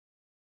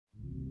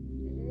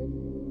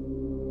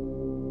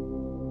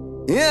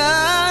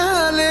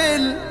يا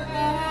ليل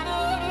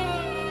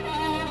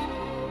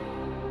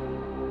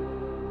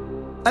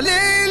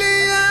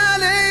ليلي يا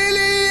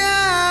ليلي يا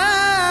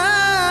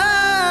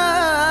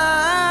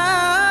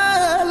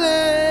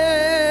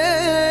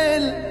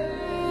ليل.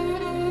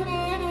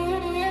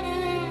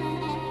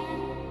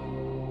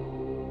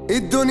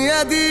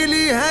 الدنيا دي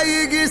ليها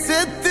يجي 6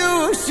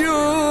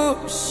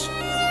 وشوش،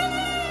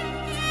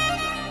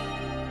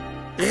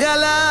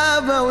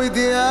 غلابة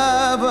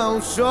وديابة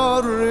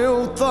وشر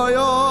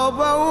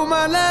وطيابة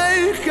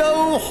وملايكة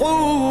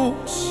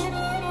وحوش.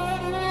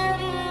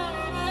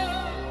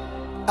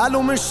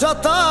 قالوا مش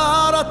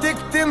شطارة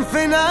تكتم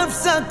في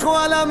نفسك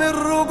ولا من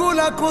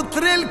رجولة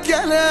كتر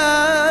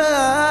الكلام.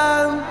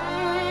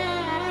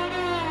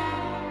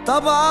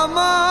 طب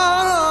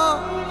عمارة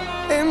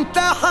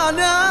امتى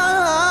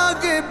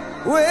هنعجب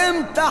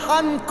وامتى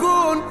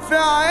هنكون في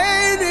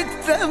عينك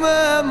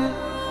تمام؟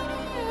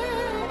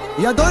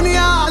 يا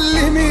دنيا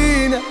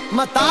علمينا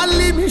ما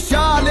تعلميش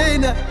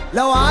علينا،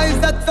 لو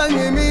عايزة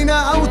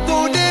تفهمينا او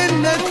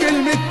تقولينا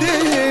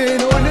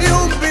كلمتين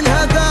قوليهم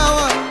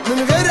بالهداوة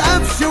من غير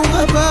قفش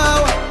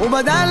وغباوة،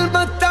 وبدل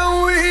ما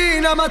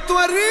تتوهينا ما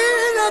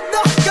تورينا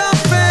الضحكة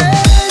فين.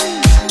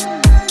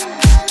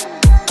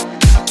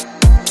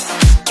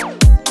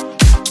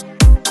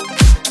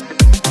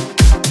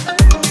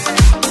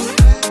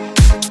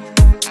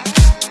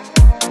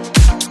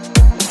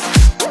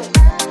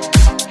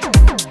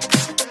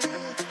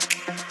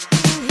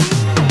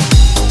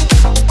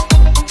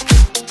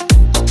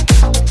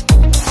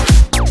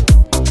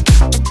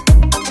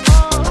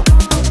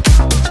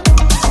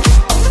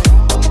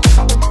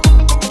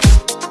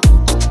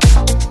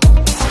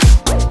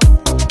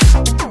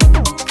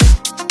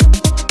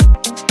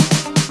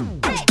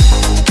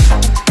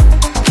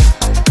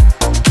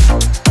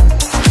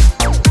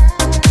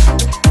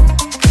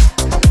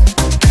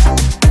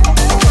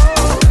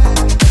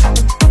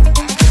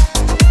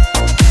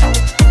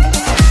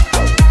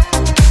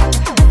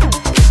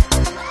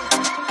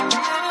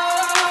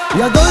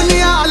 يا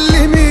دنيا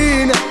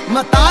علمينا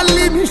ما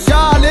تعلميش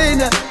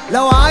علينا،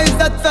 لو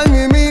عايزة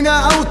تفهمينا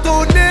او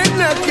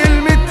تقولينا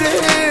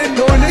كلمتين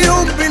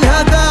قوليهم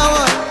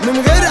بالهداوة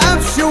من غير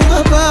قفش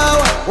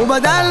وغباوة،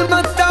 وبدل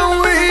ما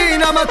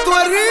تتوهينا ما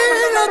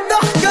تورينا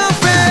الضحكة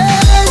فين.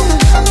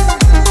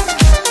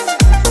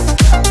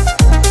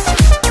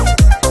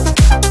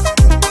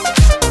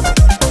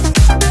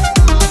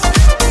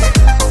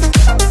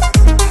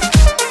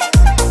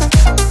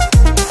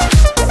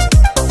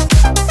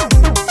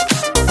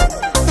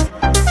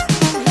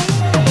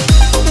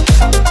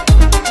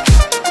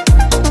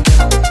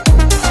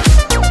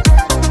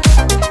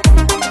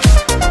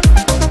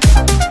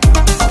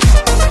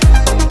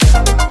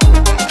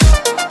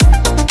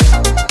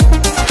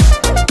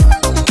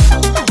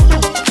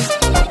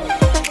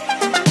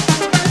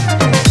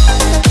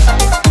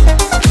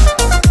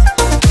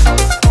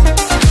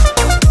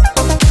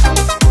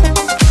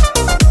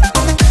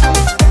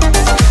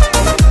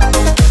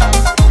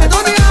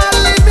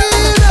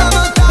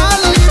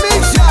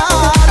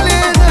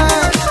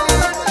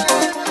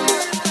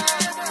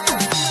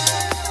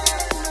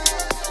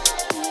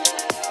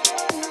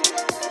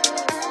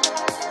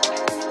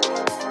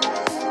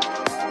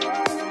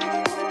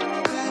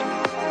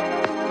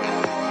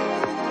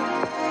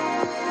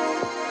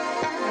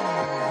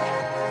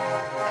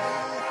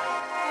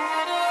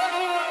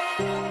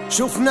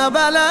 شفنا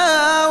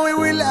بلاوي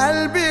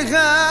والقلب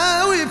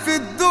غاوي في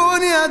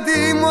الدنيا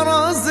دي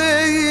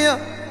مرازية،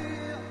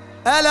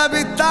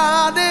 قلبت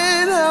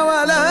علينا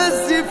ولا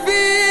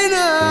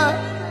فينا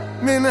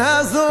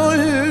منها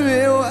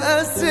ظلم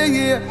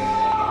وقاسية.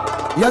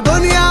 يا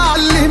دنيا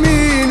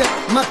علمينا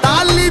ما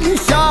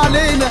تعلميش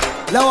علينا،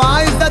 لو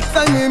عايزة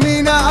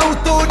تفهمينا او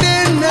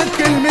تقولينا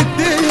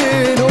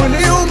كلمتين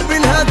قوليهم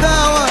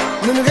بالهداوة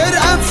من غير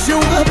قفش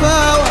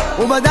وغباوة،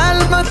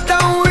 وبدل ما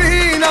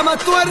تتوهينا ما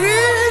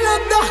تورينا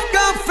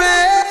الضحكة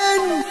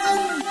فين.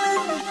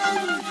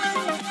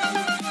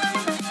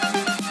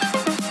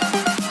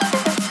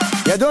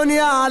 يا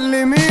دنيا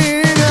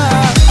علمينا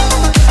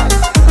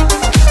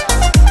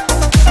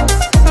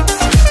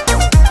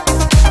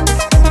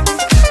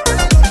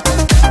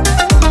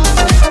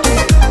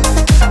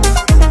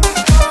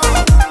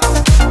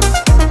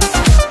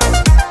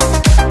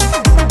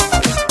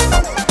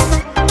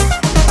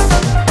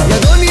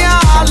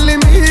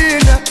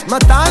ما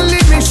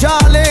تعلميش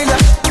علينا،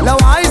 لو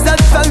عايزة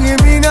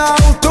تفهمينا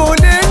او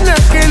تقولينا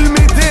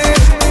كلمتين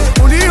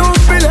قوليهم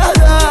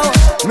بالهداوة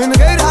من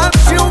غير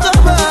قفش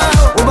وغباوة،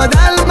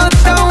 وبدل ما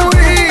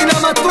تتوهينا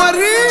ما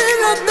تورينا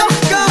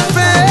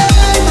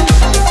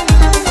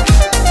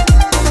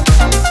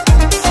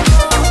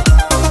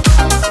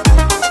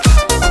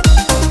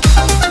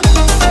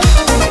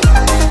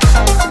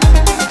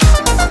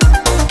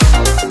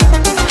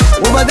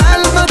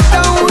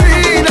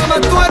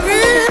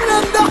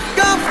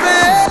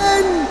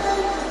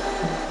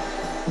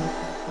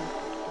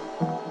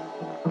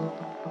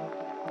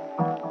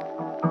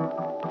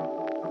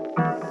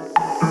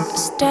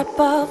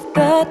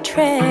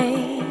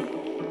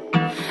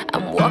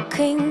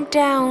Walking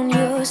down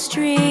your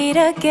street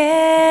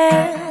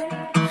again,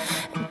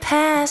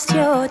 past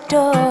your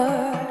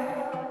door,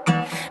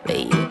 but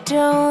you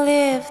don't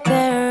live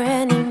there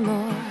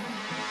anymore.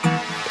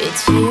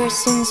 It's years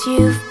since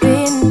you've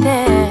been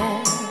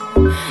there.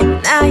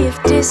 Now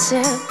you've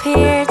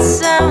disappeared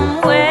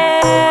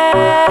somewhere,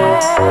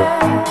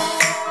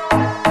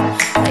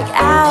 like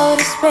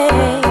outer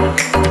space.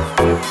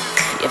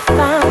 You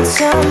found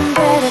some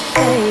better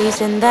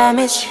place, and I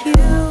miss you.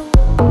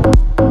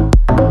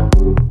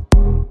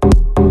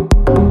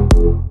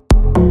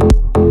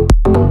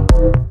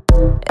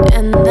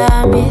 And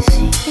I miss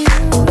you.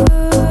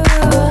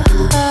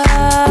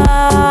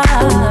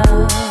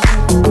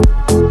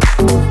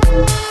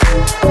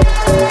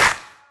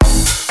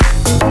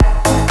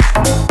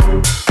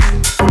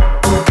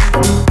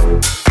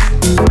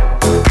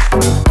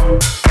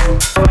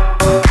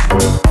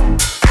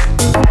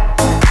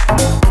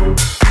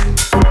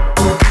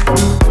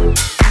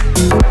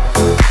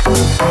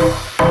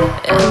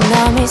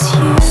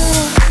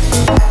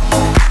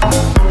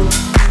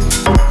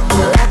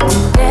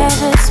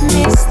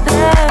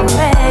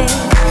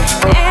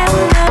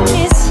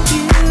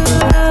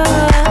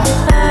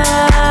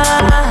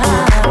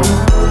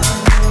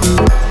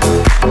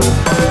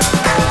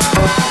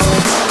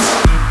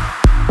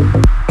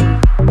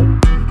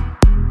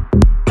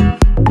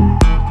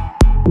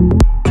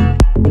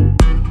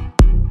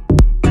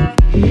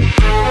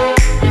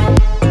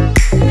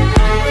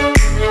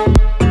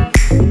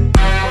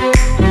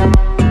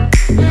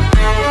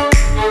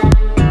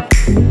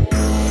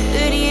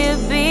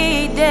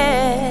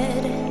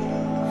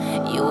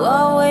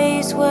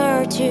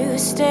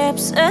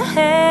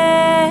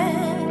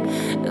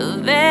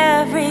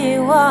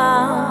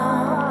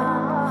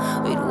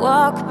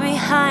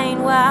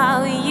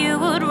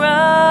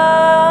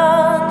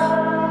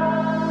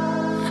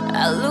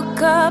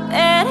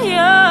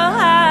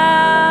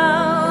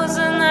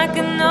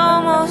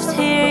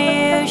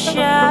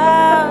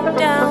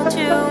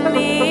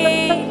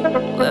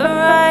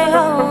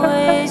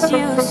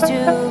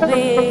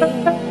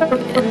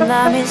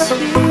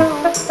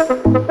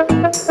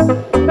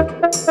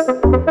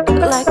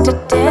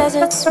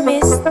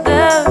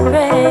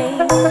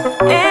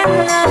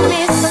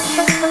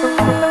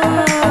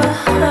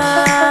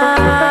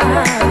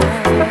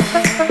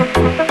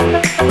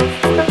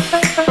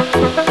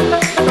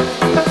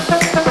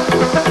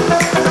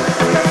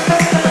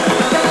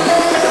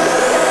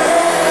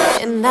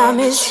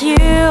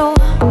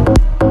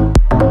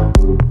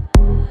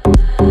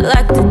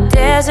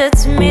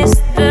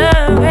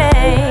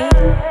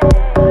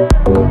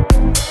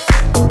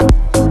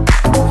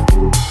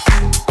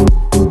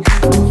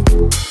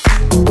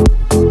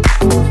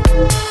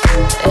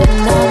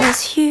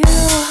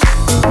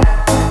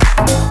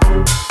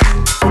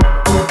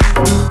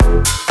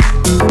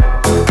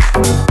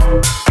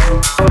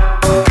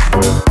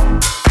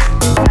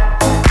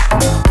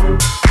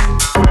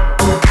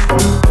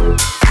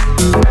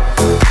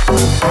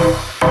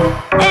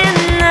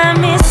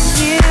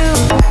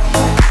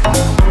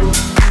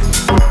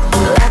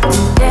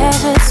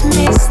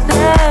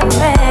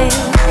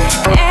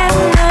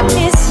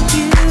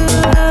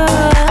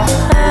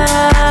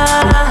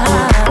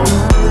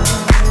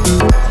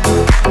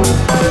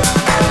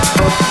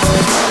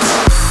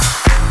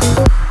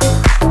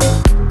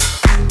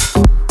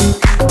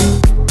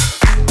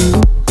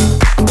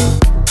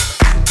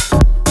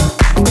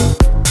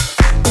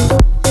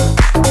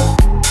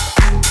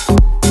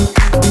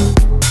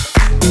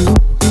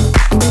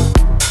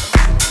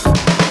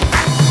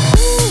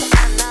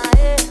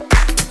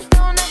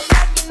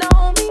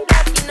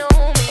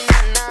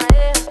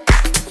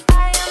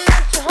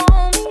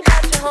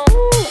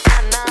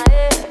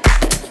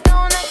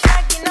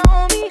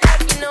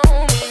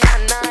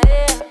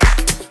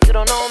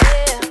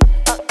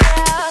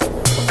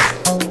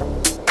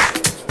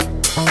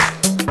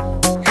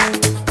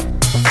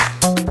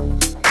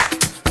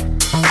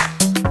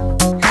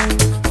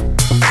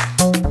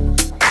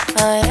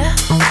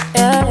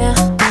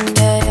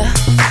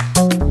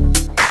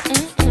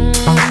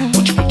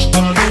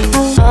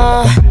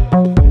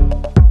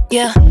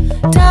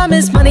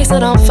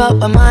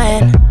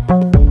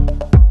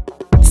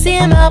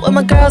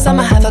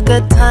 I'ma have a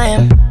good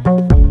time.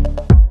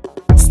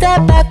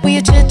 Step back with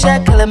your chit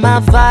chat, killing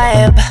my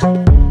vibe.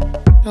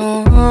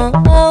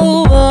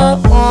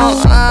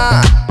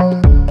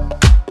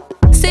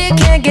 See, you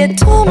can't get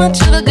too much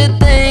of a good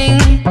thing.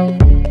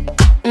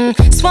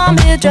 So I'm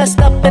here dressed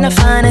up in the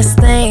finest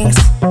things.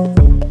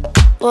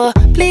 Well,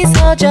 please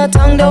hold your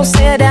tongue, don't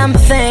say a damn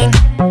thing.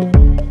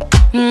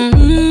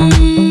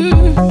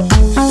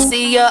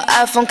 See your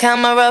iPhone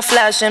camera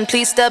flashing.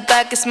 Please step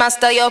back, it's my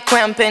style, you're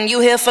cramping. You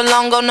here for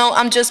long, oh no,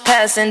 I'm just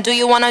passing. Do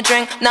you wanna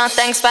drink? Nah,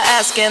 thanks for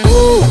asking.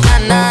 Ooh, nah,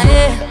 nah,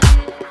 yeah.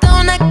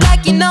 Don't act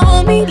like you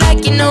know me, nah,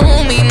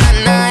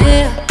 nah,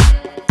 yeah.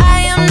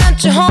 I am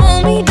not your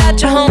homie,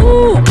 not your home.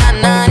 Ooh, nah,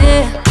 nah,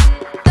 yeah.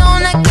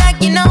 Don't act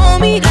like you know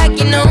me, nah,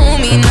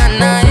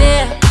 nah,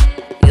 yeah.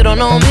 You don't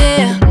know me,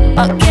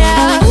 oh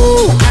yeah.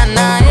 Ooh, nah,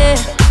 nah, yeah.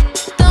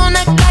 Don't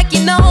act like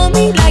you know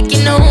me,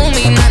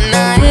 nah,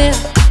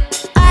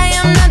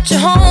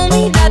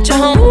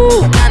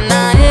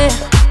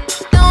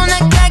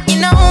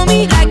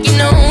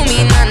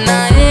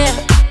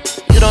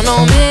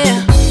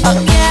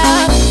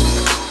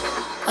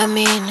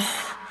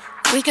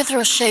 We can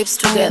throw shapes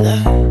together,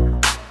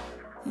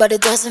 but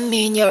it doesn't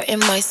mean you're in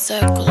my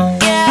circle.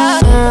 Yeah.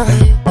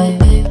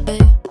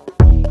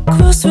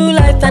 Cruise through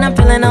life and I'm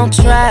feeling on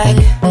track.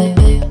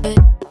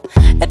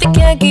 If you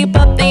can't keep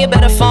up, then you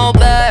better fall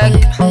back.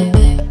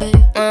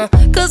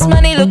 Cause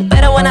money look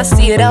better when I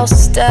see it all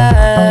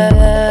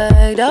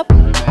stacked up.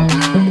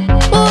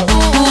 Ooh,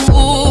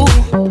 ooh, ooh.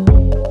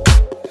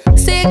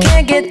 See, you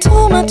can't get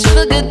too much of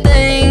a good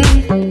thing.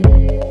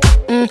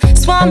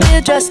 So I'm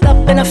here dressed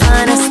up in the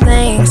finest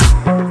things.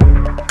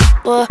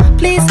 Well,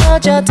 please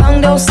hold your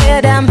tongue, don't say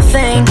a damn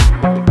thing.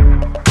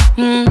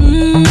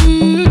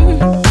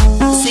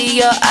 See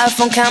your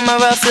iPhone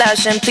camera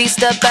flashing. Please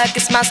step back,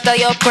 it's my style,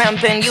 you're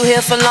cramping. You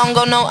here for long,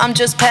 go no, I'm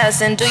just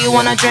passing. Do you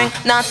wanna drink?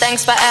 Nah,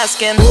 thanks for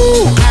asking.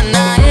 Ooh, nah,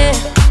 nah, yeah.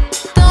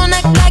 Don't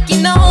act like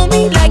you know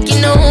me, like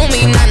you know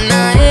me, nah,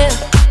 nah, yeah.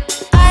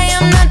 I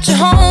am not your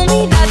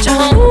homie, not your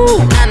homie. Ooh,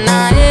 nah,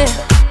 nah, yeah.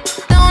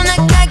 Don't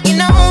act like you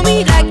know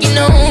me, like you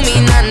know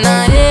me, nah,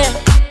 nah, yeah.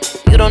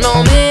 You don't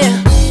know me,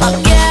 oh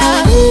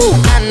yeah. Ooh,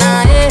 nah,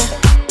 nah, yeah.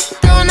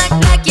 Don't act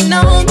like you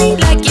know me,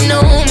 like you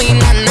know me,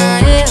 nah, nah,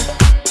 yeah.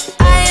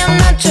 I am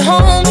not your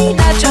homie,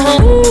 not your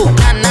homie. Ooh,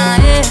 nah, nah,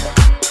 yeah.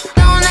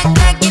 Don't act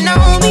like you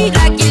know me,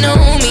 like you know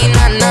me,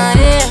 nah, nah,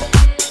 yeah.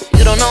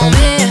 You don't know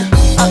me,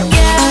 oh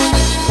yeah.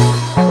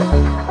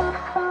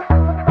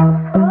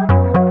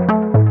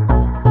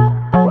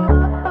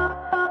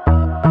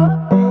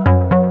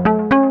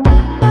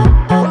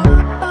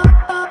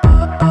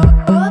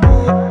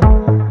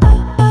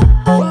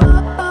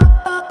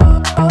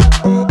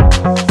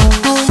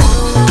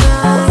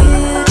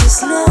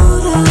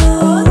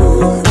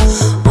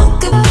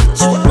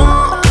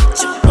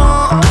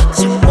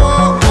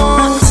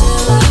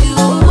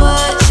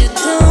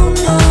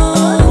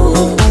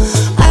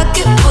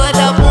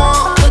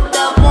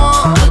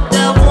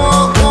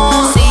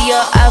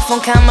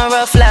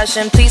 Camera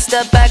flashing, please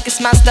step back, it's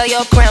my style,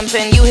 you're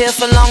cramping. You here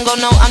for long, go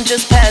no, I'm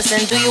just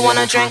passing. Do you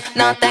wanna drink?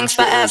 Nah, thanks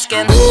for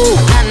asking. Ooh,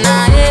 nah,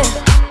 nah, yeah.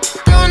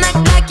 Don't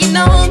act like you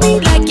know me,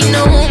 like you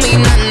know me,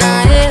 nah,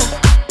 nah, yeah.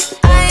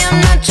 I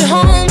am not your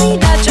homie,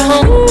 not your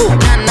homie. Ooh,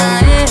 nah, nah,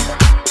 yeah.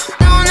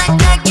 Don't act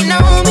like you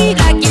know me,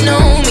 like you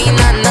know me,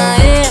 nah, nah,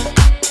 yeah.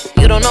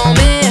 You don't know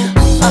me,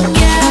 oh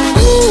yeah.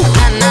 Ooh,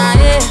 nah, nah,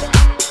 yeah.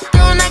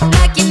 Don't act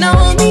like you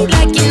know me,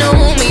 like you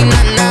know me,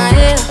 nah, nah,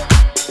 yeah.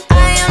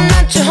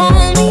 Not your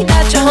homie,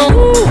 not your homie.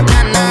 Ooh,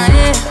 nah, nah,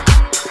 yeah.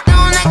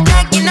 Don't act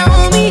like you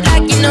know me,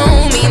 like you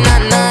know me, nah,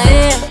 nah,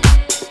 yeah.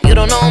 You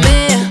don't know me,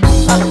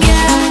 oh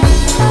yeah.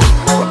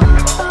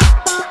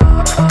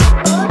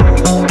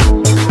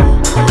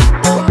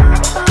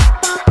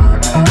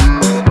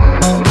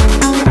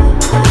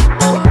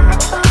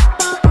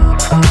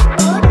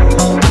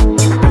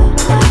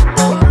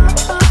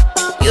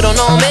 You don't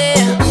know me,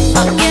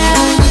 oh yeah.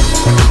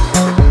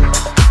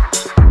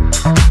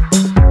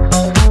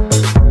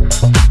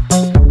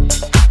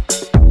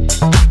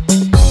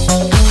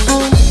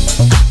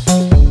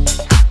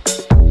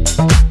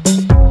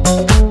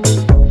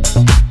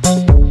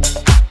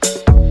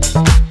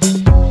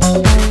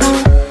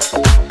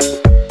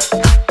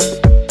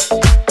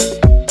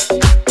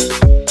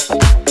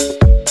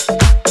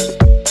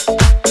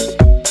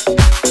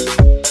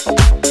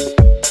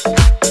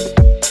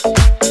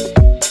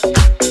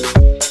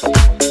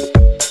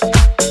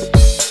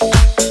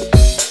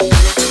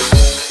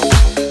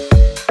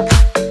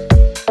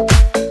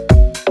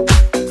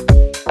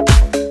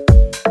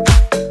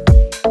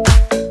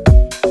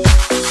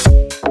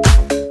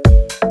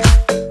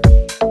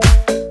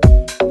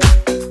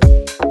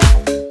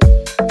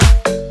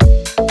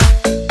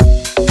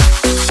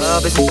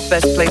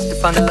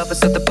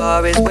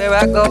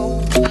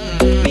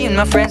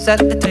 My friends at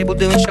the table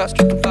doing shots,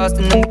 tripping fast,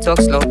 and then we talk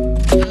slow.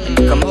 And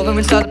you come over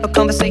and start up a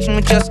conversation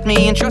with just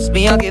me, and trust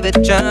me, I'll give it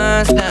a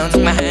chance. Now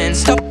take my hand,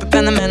 stop it,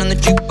 and the man on the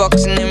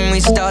jukebox, and then we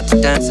start to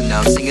dance. And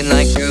now I'm singing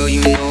like, girl,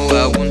 you know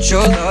I want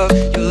your love.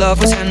 Your love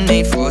was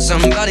handmade for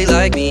somebody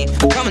like me.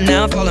 Come on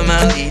now, follow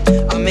my lead.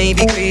 I may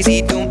be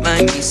crazy, don't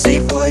mind me.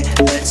 Say, boy,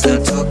 let's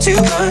not talk too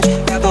much.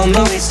 Grab on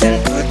my waist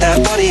and put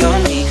that body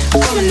on me.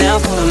 Come on now,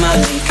 follow my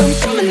lead.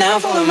 Come on now,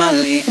 follow my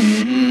lead.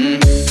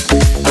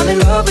 I'm in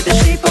love with the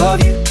shape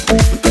of you.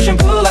 We push and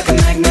pull like a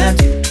magnet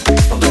do.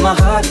 Although my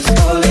heart is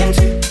falling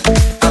too.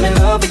 I'm in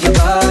love with your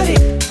body.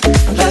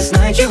 Last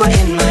night you were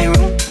in my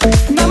room.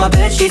 Now my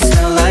bedsheets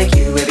smell like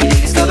you. Every day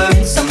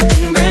discovering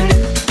something brand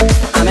new.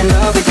 I'm in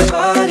love with your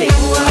body.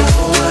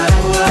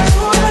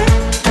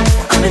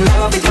 I'm in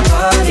love with your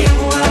body.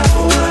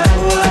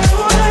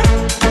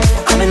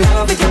 I'm in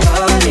love with your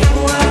body.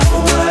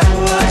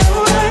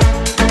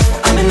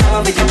 I'm in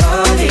love with your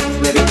body.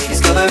 Every day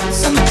discovering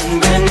something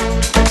brand new.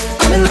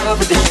 I'm in love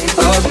with the shape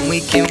of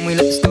when we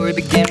let the story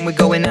begin. We're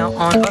going out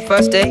on our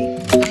first date.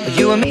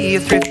 You and me are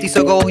thrifty,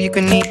 so go all you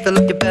can eat. Fill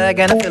up your bag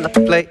and I fill up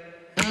the plate.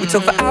 We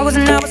talk for hours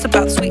and hours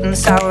about the sweet and the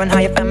sour and how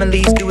your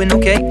family's doing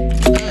okay.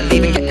 And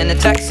leaving, getting a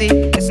taxi,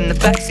 kissing the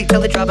backseat,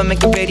 tell the driver make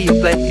the radio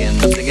play.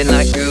 And I'm singing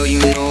like, girl, you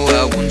know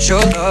I want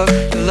your love.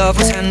 Your love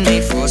was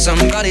handmade for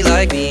somebody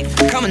like me.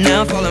 Come on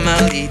now, follow my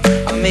lead.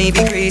 I may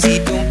be crazy,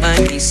 don't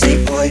mind me. Say,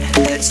 boy,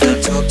 let's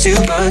not talk to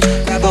run.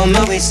 Grab on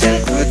my waist and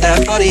put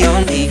that body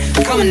on me.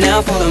 Come on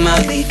now, follow my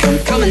lead.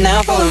 Come on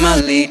now, follow my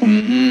lead. I'm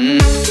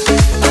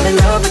in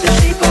love with the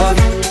shape of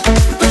you.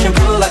 Push and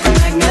pull like a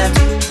magnet.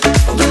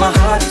 Although my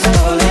heart is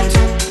falling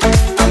too.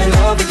 I'm in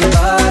love with your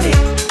body.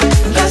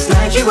 Last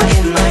night you were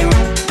in my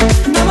room.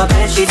 Now my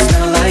bedsheets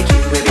smell like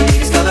you. Every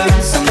day discovering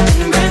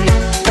something brand new.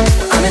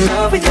 I'm in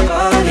love with your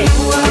body.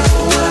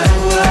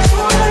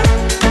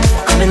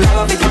 I'm in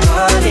love with your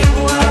body.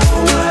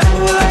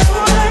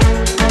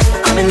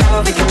 I'm in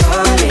love with your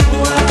body.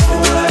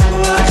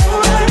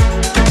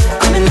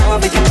 I'm in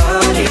love with your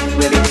body.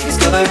 Every day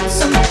discovering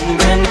something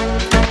brand new.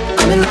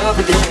 I'm in love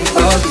with the shape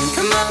of you.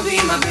 Come on, be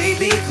my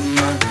baby, come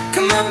on.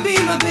 Come on, be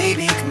my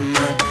baby, come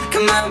on.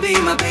 Come on, be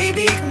my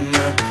baby, come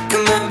on.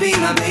 Come on, be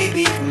my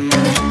baby, come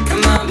on.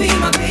 Come on, be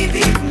my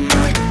baby, come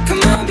on.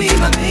 Come on, be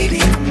my baby,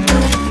 come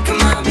on.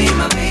 Come on, be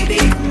my baby,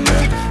 come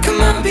on. Come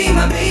on, be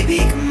my baby,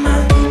 come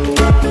on.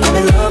 I'm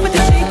in love with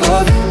the shape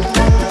of you.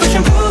 Push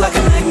and pull like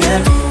a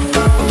magnet.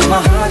 Although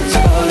my heart is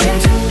falling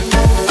too.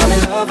 I'm in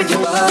love with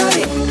your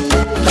body.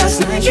 Last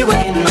night you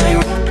were in my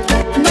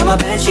room. Now my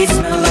bedsheets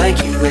smell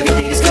like you. Every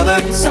day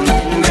discovering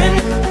something brand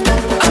new.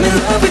 I'm in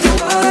love with your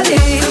body.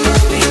 Come on,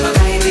 be my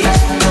baby.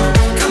 Come on,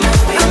 come on,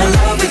 be I'm in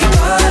love with your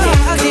body.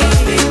 Come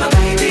on, be my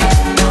baby.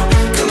 Come on,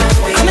 come on,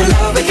 be I'm in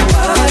love with your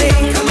body.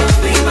 Come on,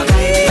 be my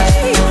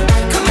baby.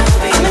 Come on,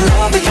 be I'm in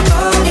love with your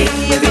body.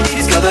 Every day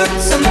discovering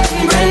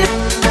something brand new.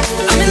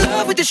 I'm in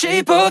love with the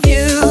shape of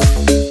you.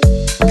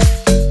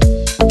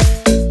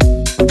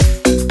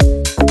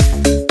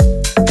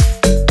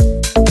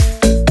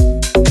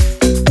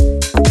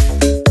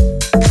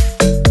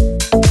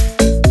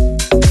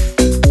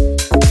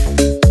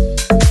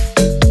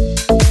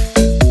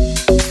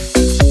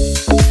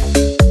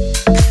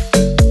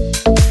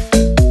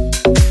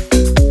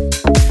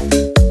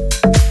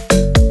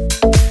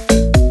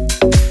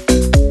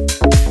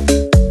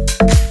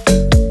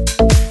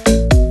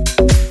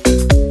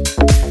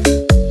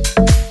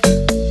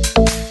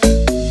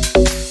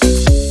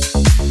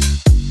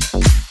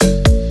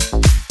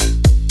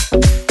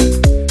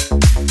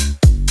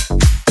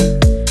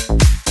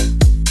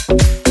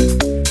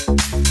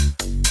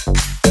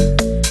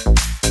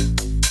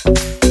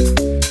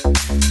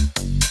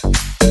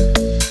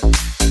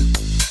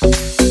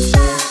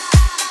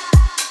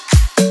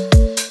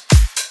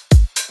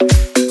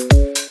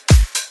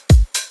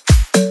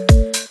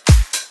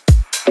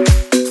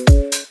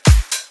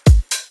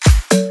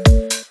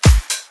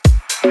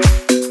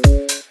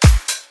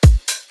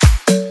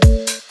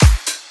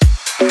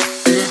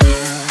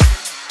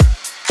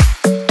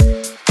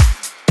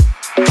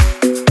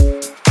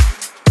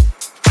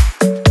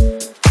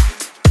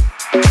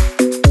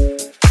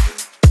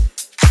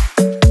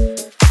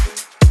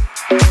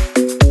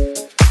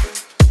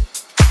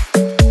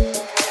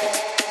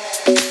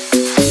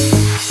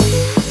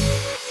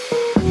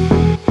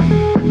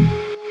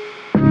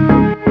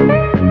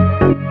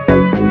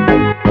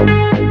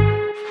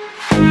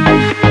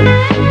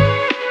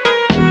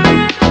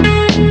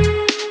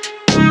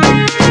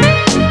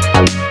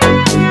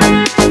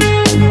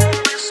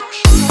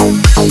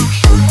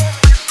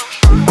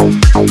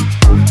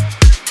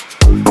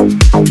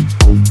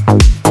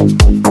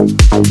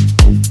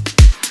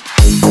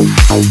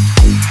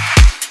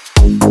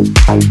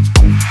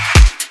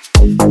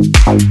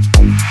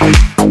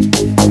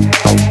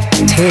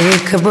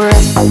 Take a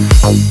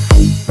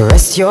breath,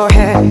 rest your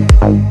head,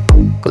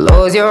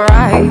 close your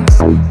eyes,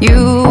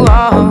 you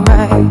are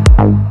right.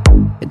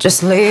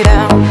 Just lay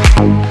down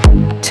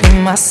to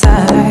my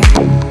side.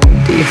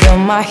 Do you feel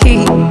my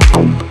heat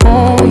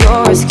on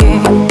your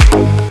skin?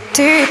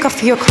 Take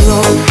off your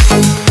clothes,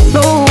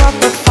 blow up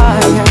the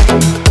fire.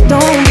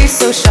 Don't be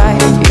so shy,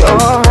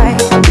 you're right,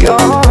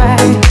 you're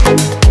right.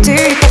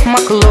 Take off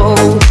my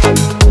clothes,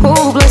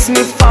 oh bless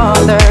me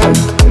Father.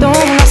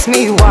 Don't ask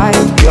me why,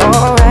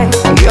 you're right,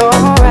 you're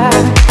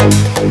right.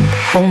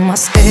 Hold my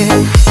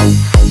step,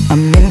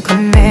 I'm in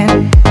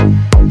command.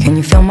 Can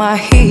you feel my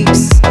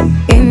hips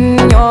in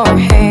your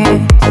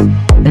hands?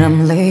 And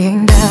I'm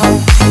laying down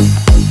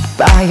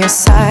by your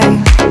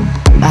side.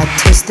 I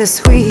taste the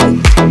sweet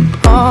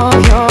of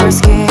your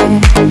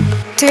skin.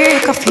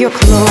 Take off your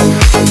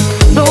clothes,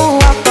 blow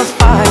up the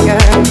fire.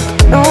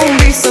 Don't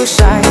be so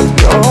shy,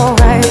 you're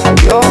right,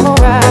 you're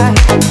right.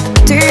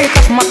 Take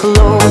off my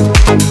clothes,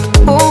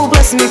 oh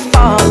bless me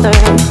Father.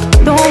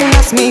 Don't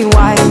ask me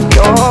why,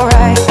 you're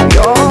right,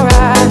 you're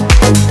right.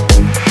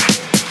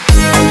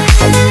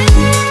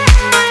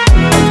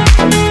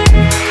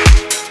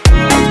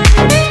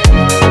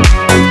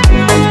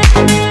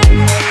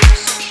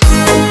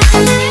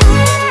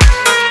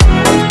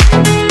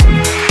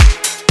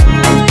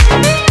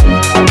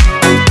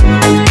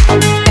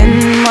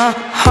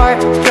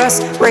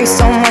 Race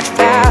so much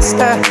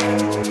faster.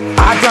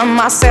 I drown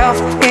myself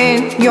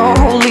in your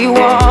holy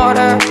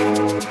water,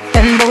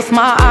 and both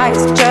my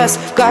eyes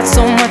just got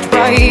so much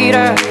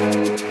brighter.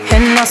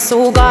 And I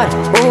saw God,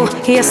 oh,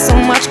 He is so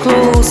much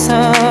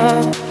closer.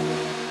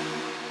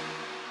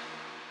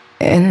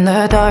 In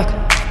the dark,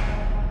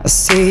 I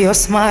see your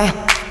smile.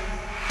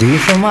 Do you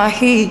feel my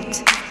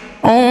heat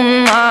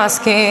on my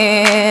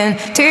skin.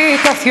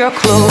 Take off your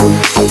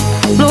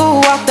clothes,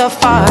 blow out the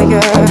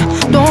fire.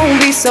 Don't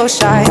be so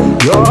shy.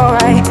 You're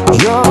right,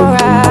 you're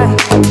right.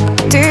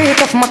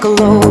 Take off my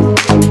clothes.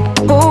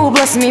 Oh,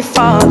 bless me,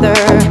 Father.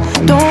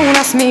 Don't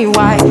ask me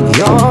why.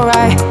 You're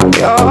right,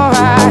 you're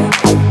right.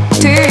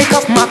 Take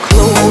off my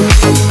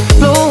clothes,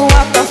 blow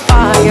out the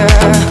fire.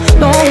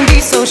 Don't be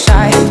so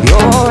shy.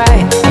 You're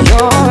right,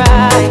 you're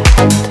right.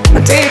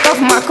 Take off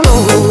my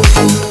clothes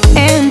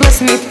and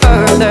bless me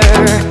further.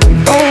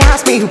 Don't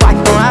ask me why,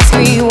 don't ask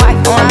me why,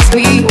 don't ask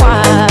me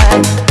why.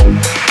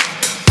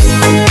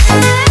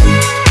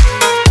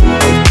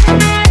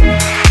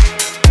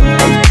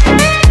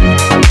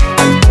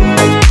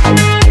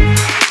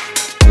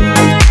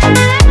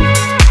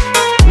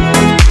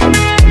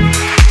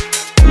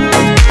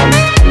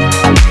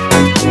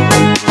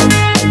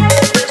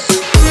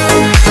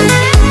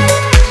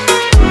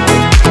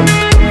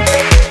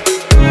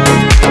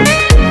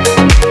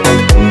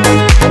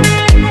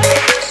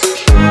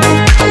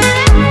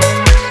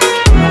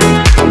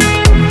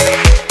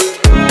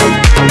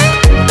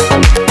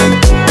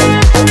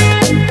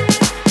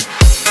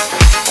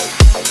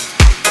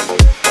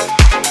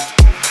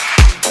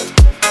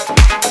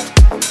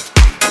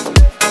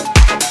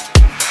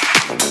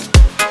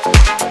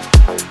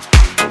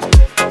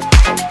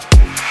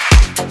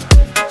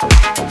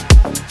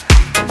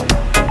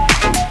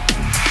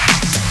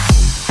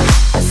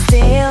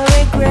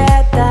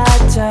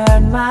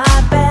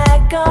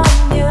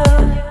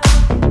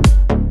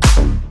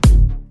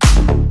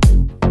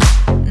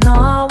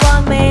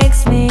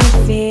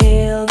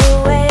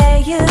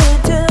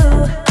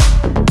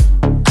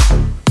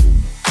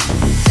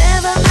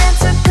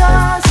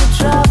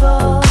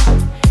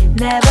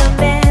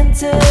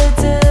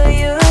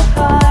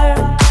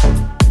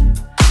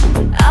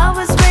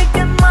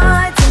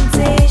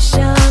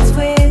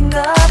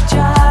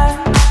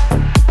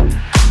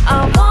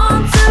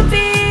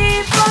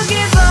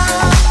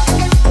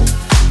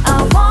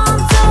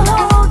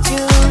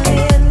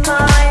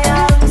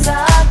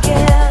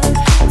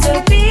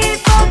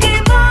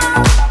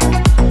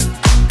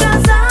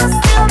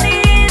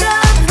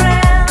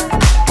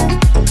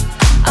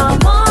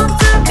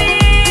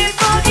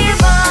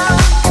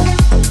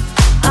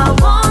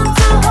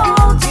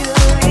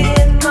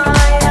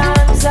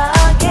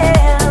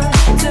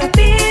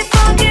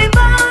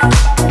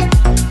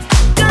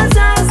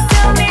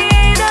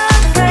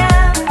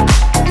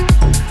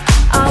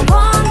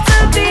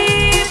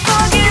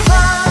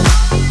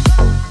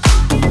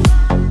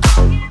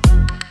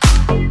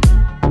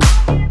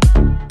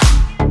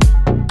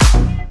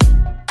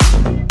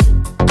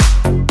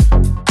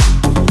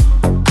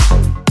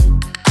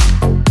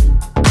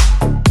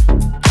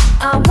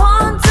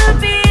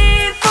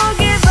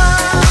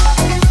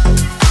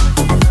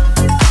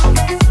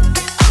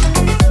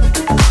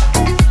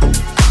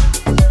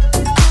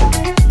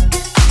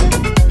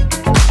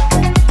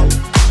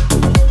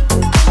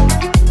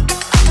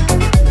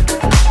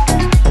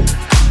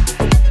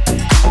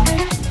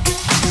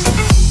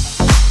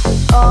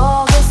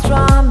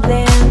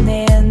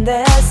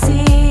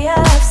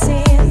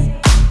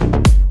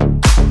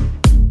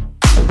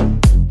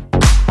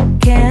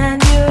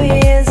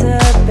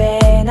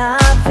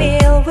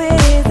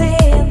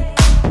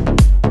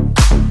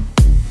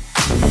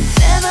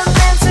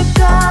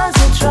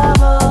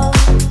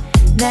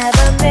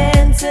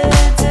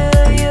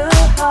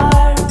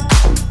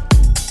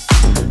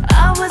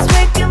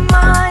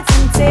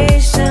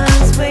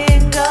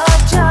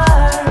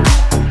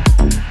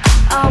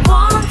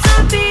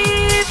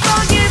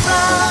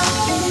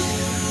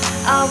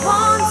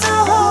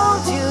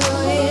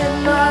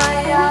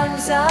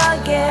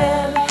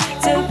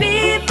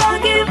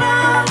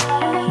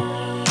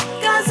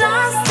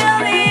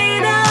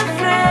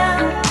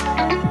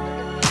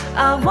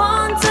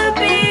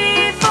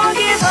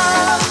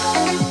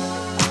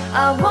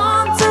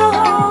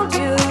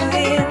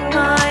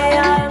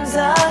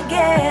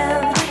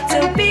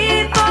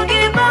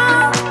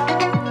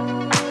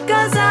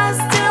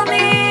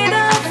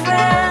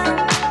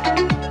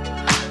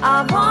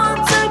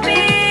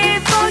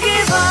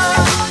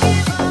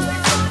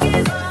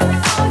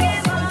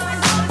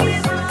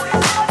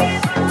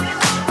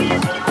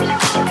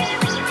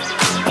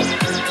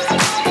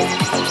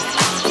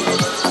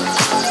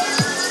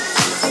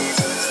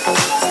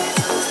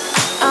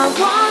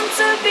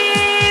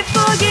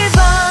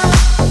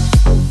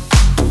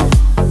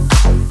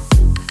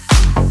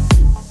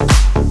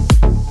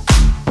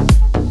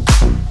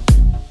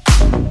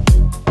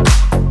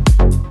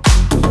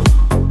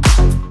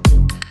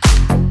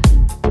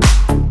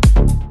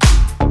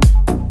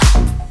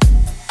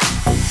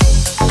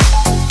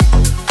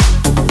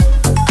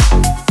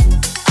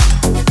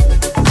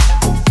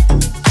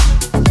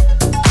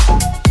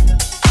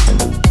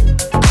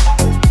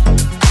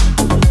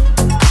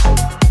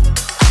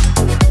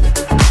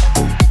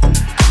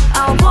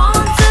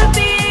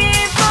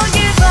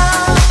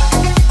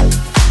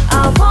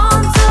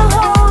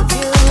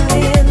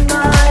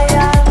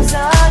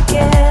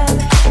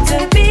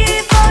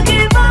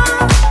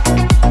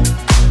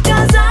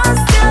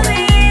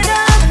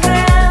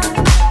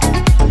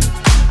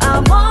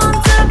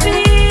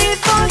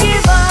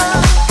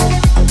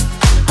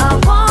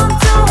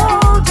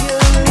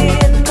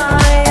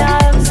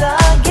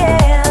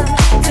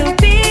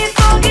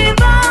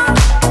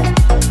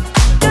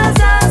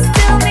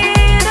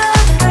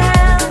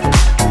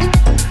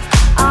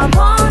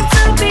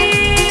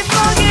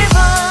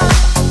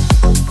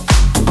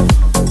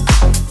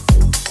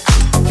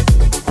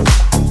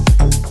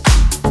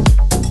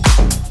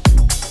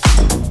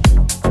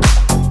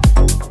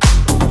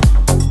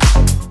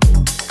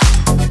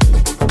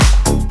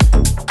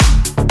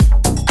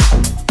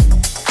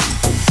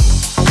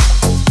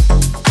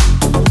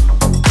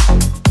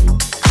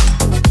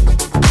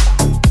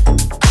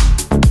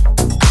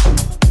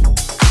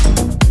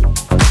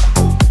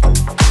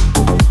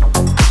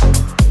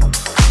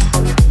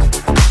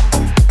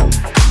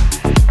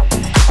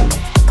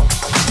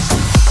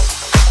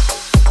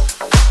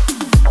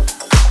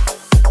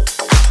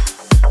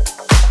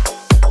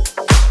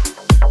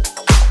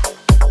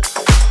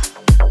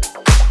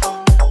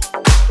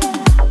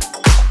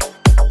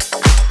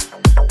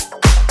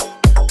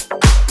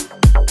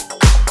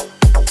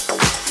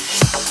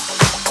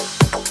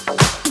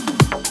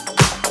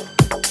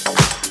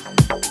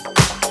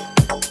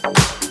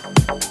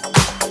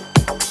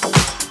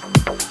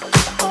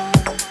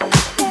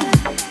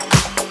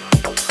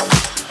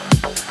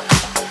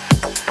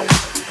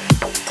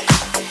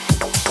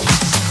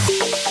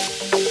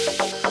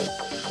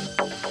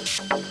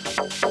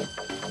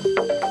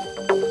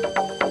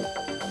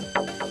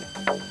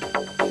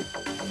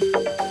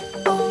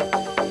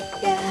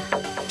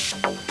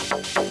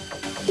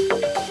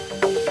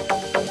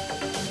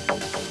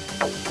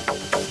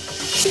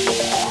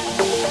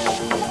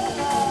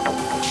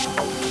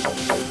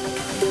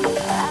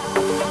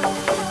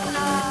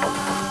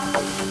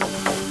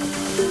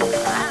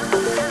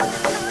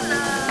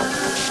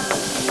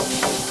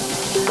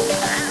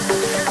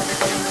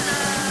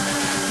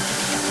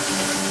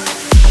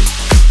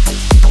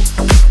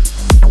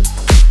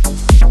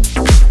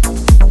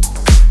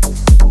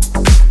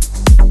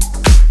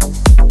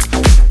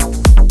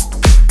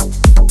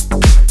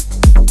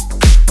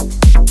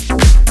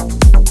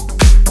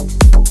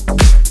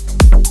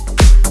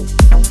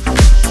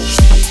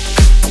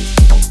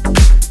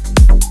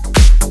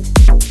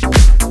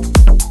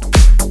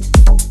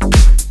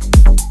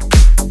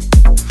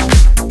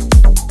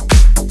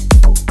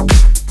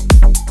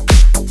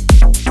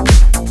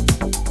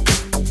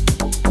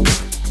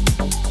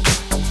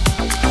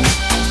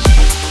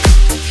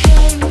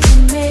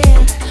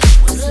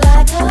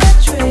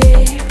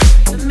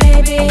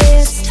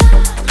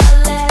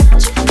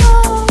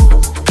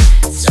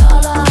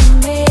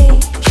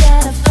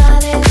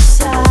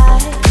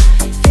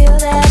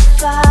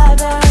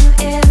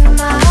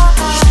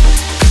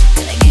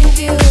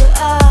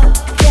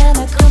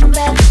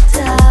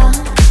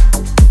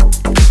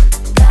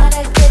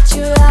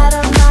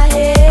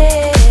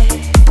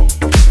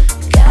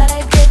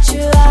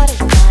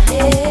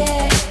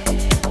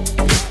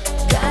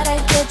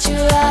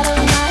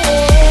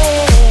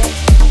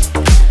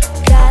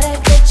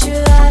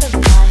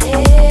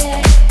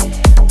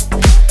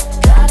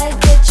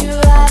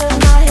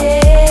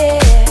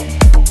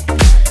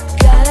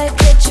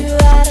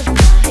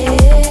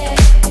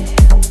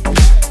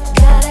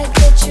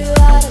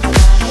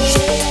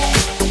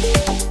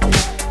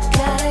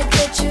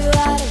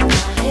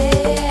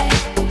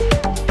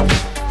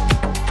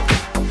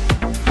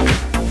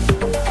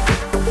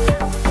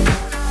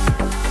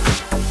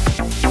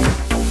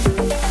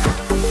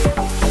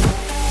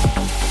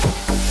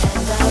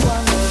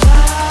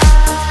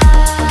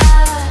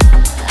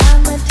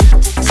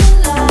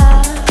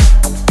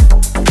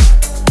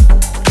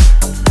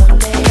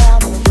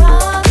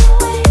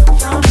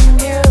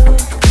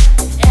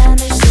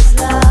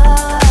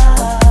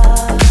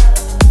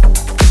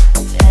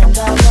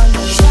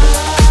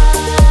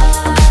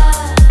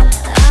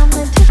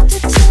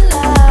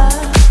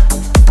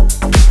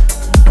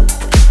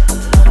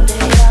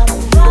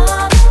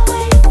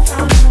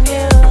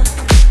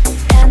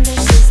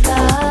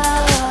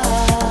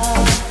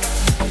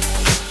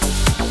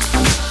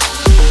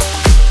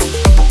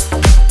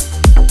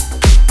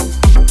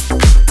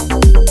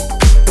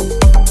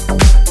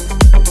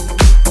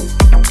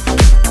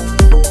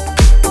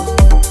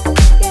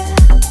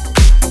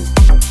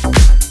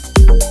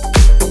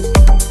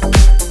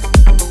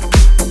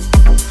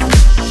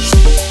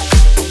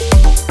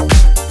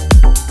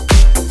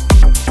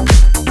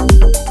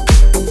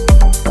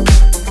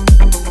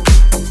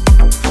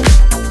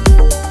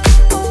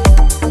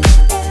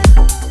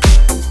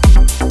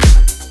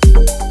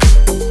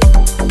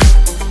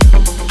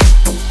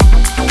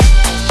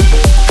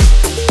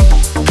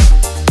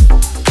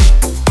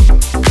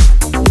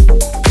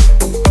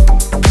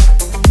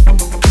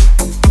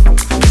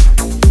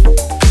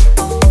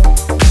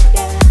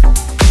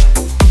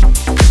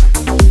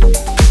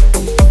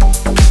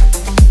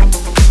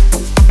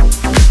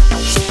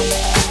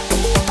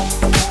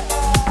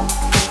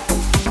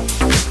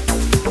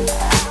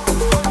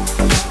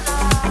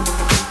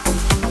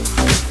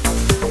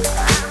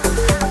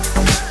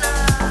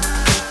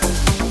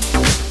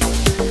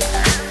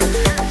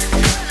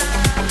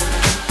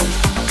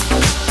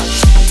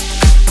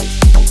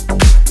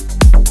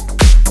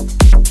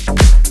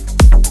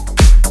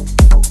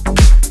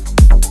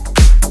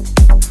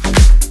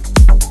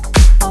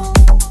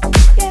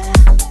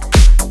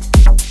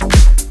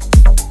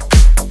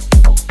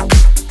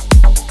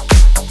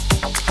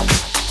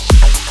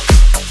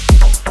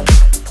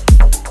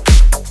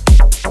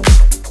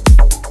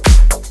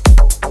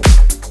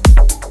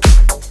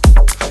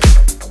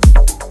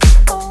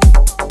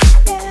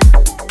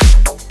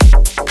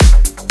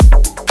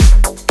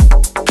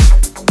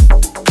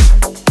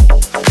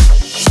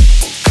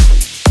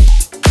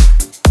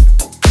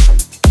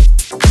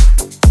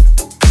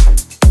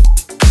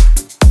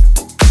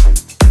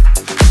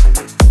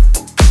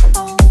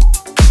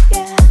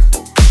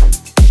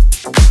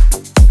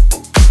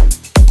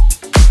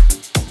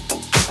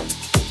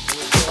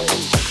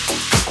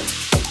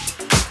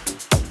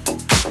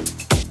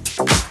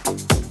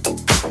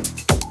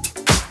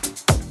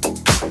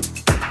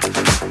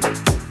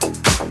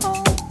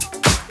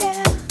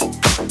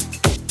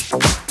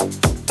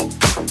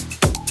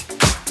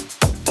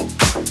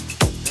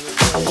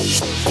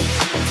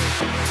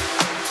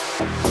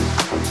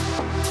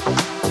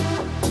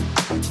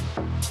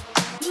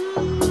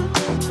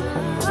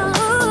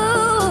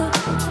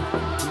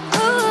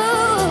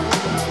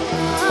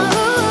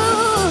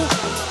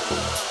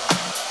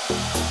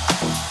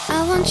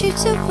 you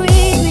to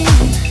breathe me.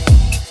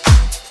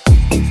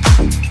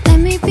 Let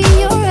me be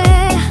your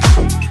air.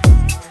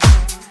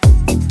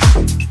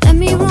 Let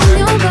me roam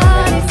your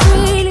body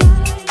freely.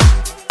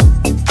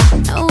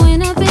 No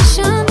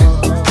inhibition,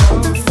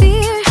 no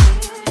fear.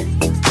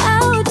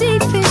 How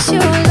deep is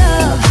your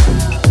love?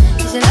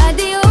 Is it like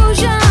the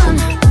ocean?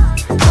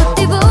 What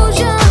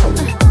devotion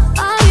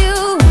are you?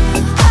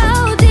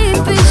 How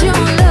deep is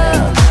your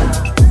love?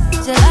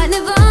 Is it like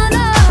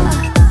Nirvana?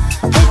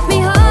 Hit me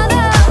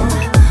harder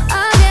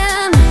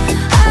again.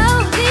 How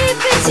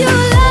deep is your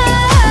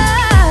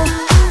love?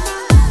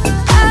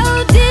 How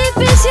deep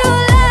is your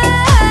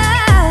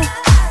love?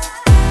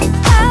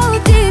 How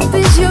deep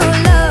is your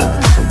love?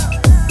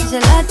 Is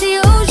it like the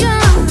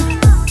ocean?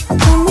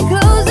 Pull me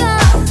closer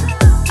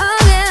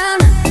again.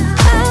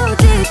 How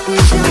deep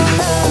is your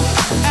love?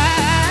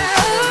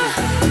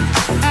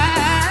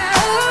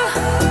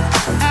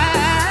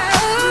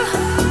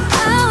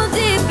 How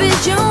deep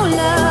is your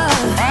love?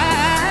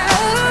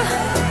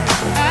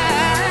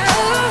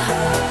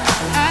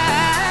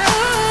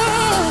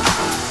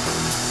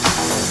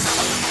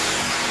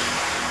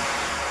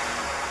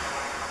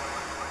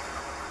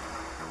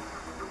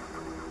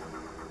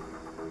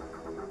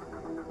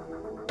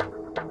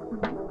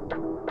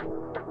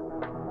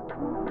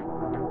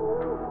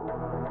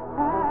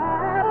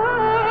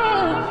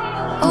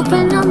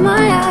 Open up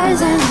my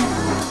eyes and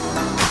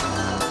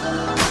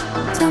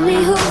tell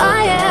me who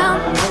I am.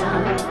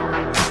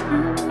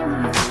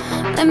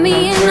 Let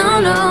me in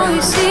on all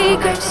your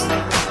secrets.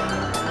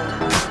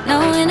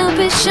 No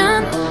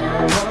inhibition,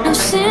 no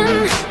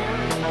sin.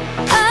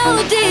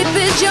 How deep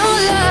is your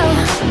love?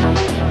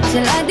 Is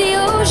it like the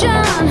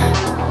ocean?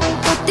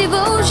 What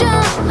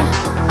devotion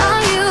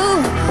are you?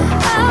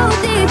 How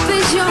deep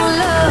is your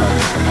love?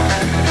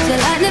 Is it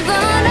like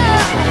Nirvana?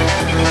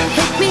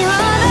 Hit me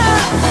harder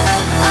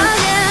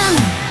again.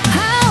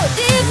 How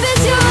deep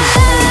is your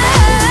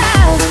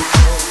love?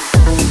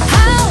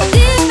 How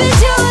deep is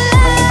your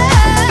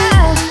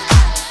love?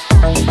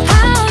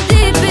 How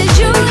deep is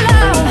your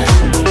love?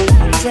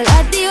 Is it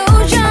like the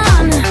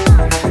ocean?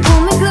 Pull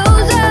me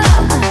closer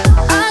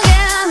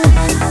again.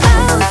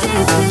 How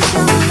deep is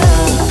your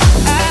love?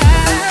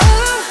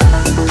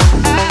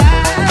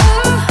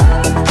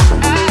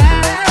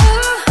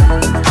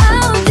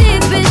 How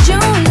deep is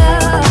your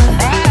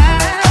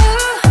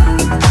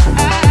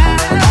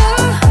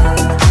love?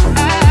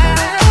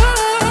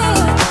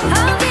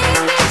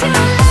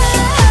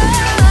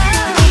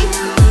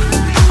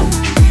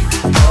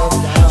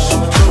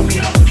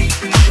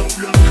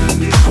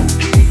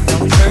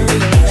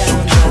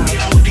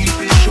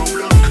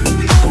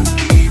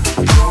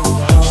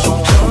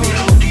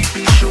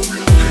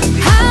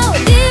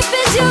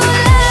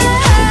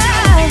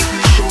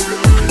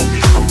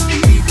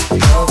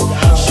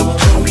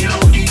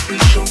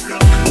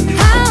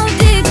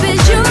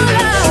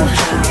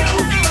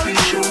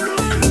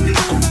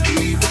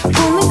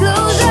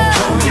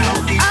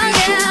 I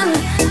can't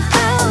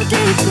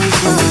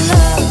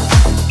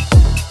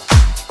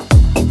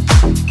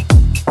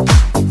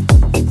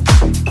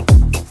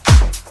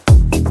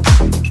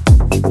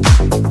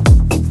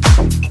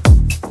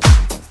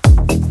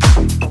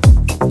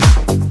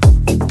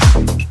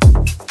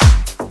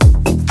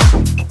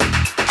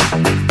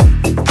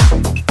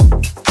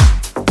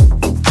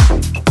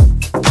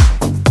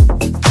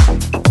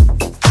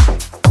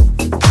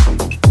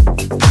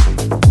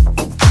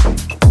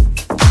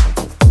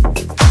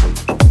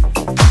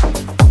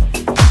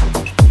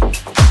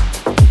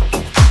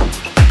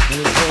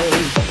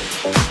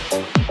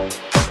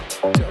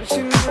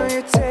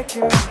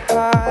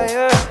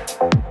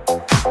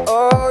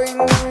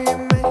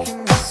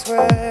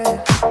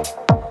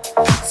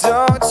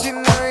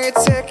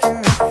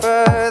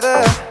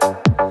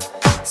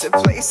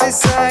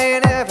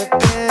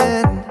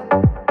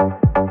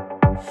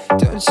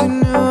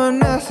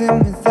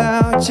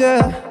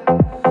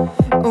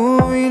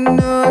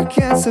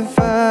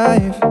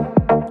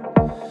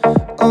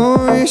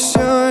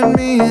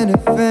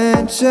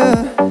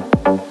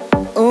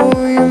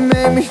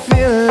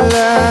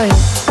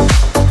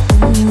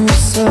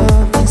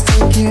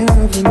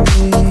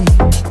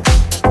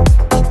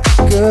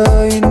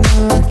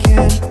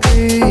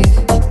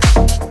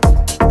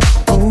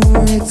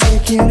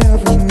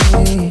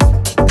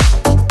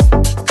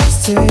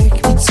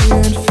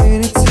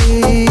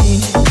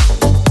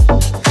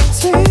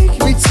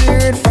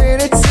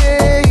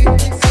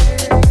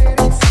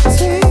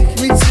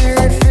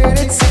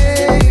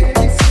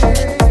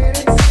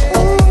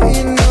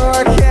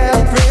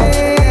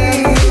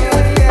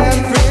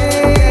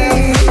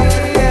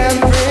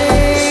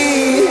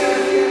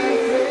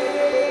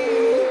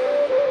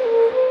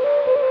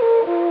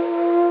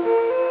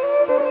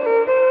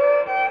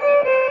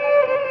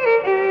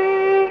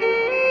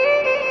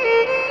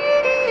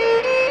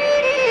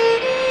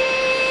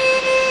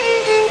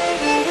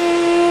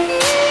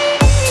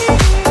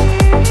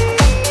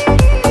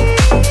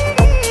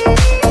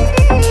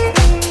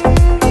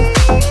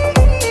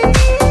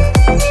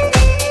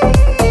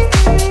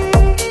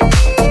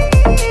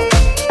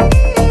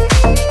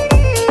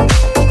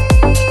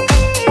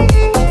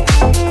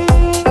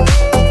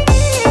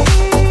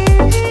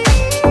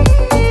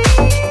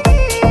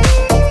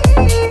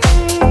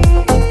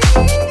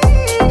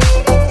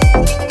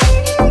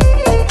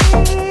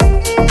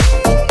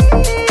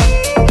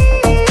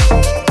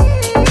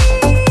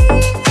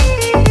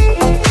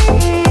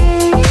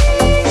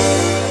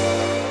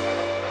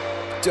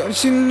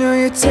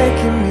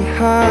taking me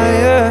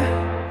higher.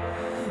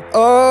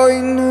 Oh,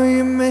 you know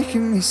you're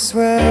making me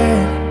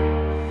sweat.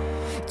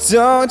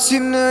 Don't you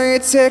know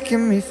you're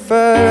taking me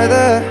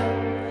further,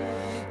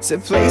 to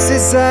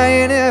places I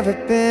ain't ever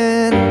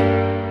been.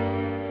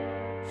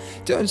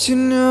 Don't you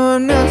know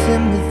I'm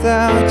nothing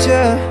without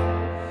you?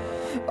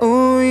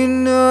 Oh, you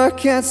know I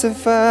can't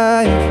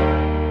survive.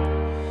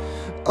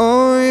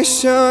 Oh, you're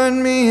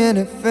showing me an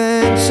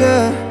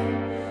adventure.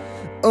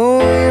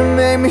 Oh, you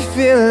make me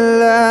feel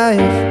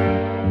alive.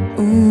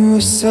 Ooh,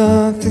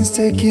 something's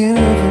taking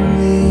over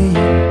me.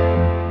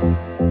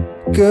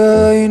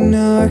 Girl, you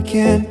know I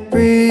can't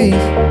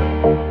breathe.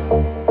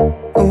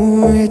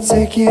 Ooh, you're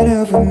taking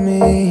over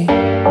me.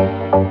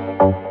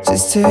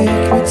 Just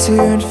take me to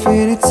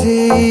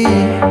infinity.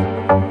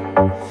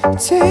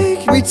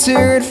 Take me to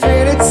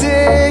infinity.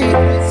 Take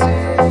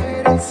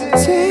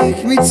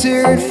me to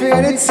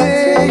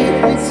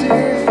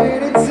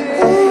infinity.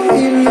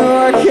 Ooh, you know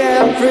I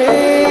can't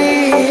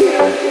breathe.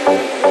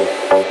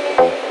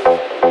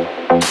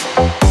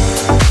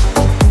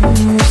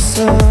 Ooh,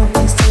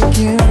 something's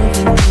taking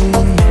over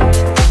me.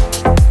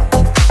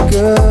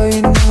 Girl,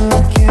 you know I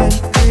can't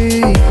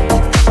breathe.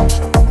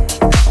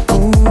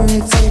 Ooh,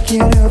 you're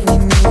taking over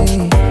me.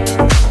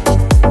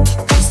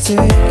 Just take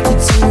me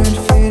to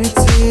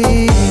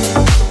infinity.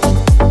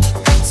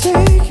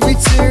 Take me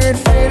to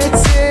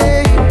infinity.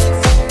 Take me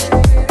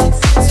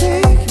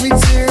to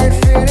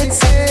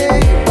infinity.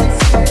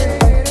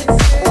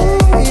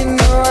 Ooh, you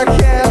know I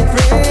can't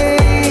breathe.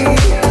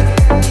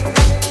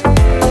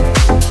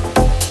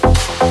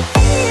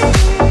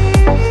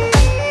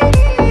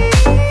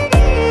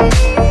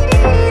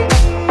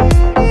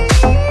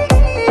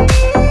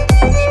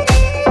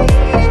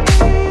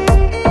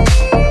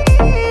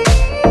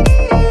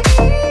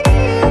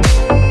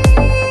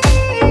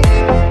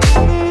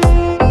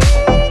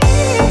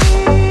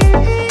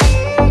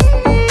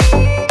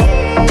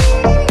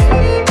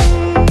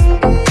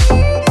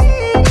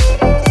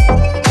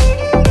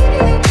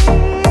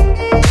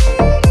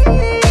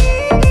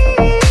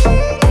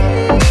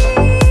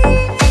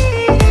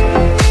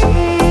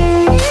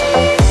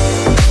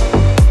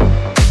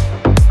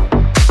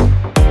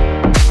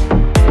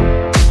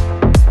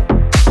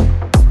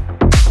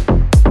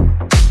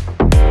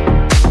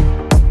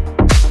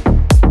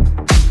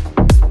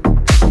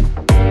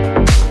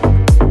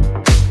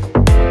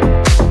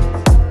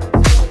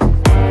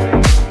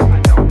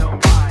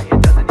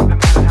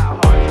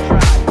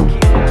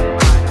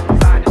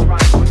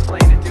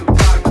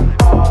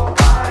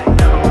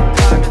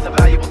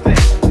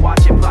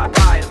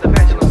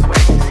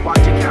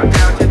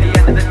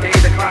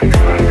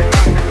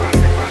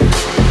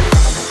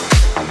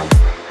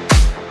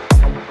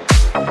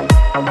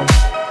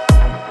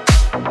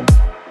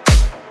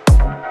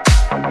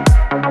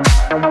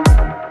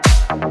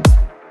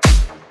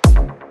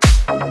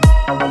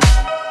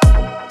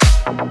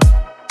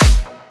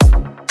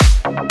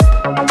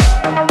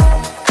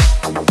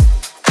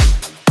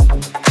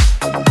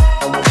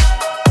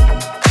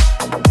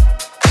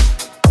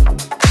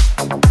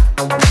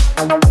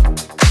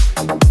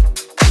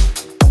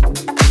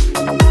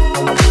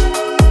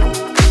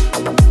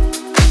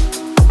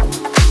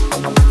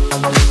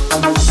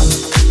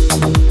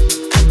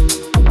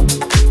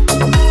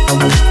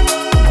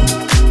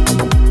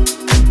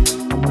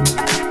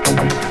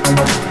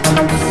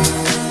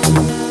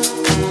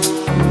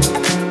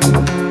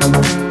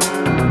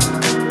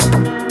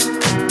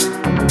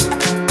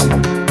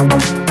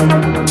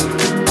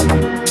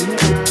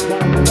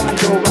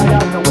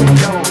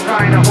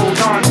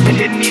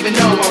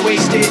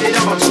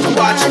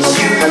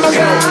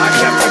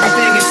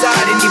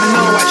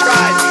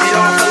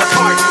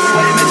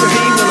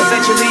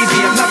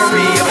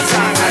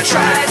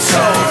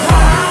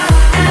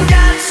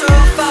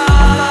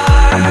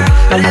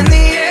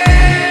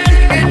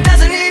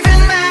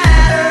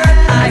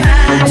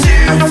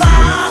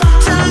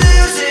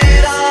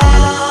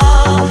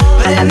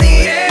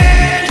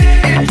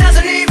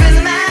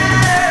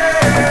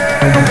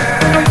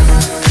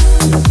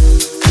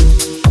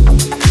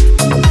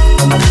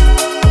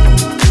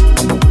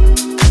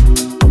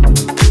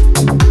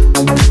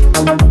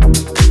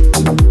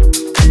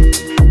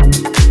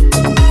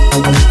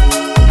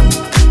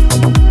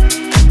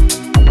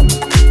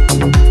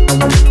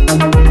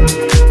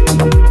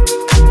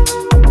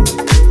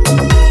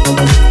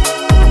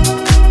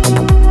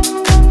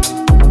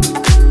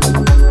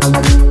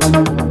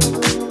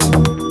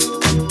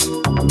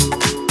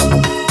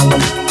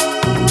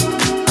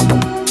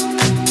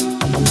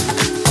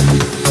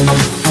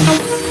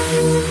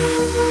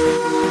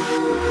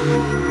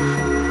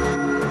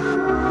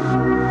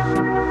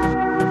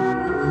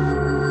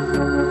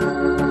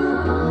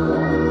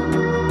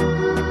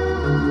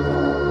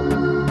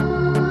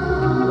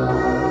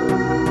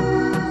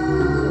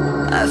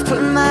 I've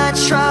put my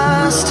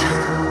trust